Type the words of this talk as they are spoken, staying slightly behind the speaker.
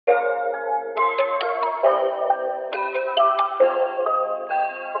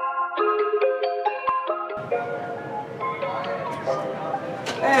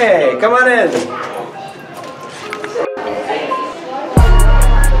Hey, come on in.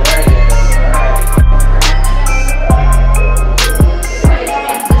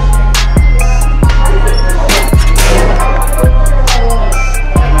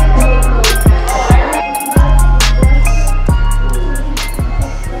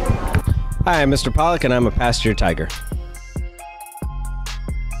 Hi, I'm Mr. Pollock, and I'm a Pasteur tiger.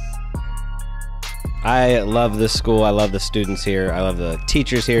 I love this school. I love the students here. I love the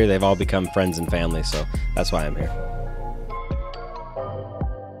teachers here. They've all become friends and family, so that's why I'm here.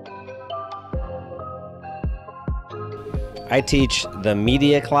 I teach the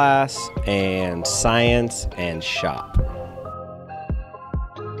media class and science and shop.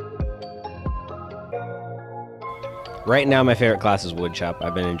 Right now, my favorite class is woodshop.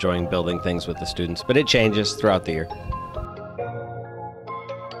 I've been enjoying building things with the students, but it changes throughout the year.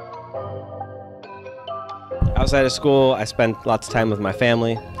 Outside of school, I spend lots of time with my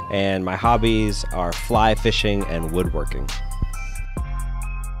family, and my hobbies are fly fishing and woodworking.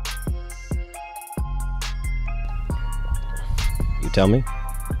 You tell me?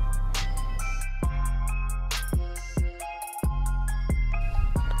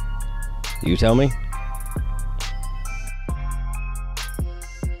 You tell me?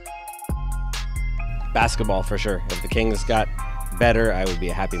 Basketball for sure. If the Kings got better, I would be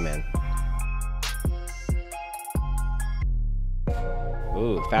a happy man.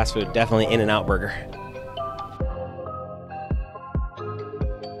 Ooh, fast food, definitely In-N-Out Burger.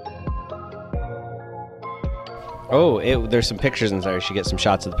 Oh, there's some pictures inside. I should get some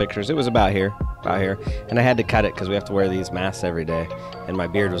shots of the pictures. It was about here. And I had to cut it because we have to wear these masks every day. And my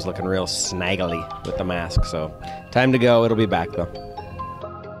beard was looking real snaggly with the mask. So, time to go. It'll be back though.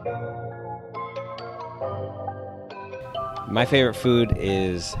 My favorite food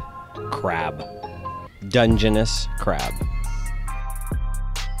is crab. Dungeness crab.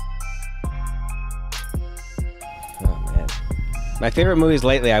 Oh man. My favorite movies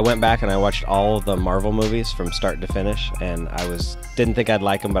lately, I went back and I watched all of the Marvel movies from start to finish, and didn't think I'd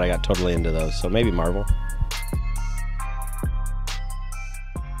like them, but I got totally into those, so maybe Marvel.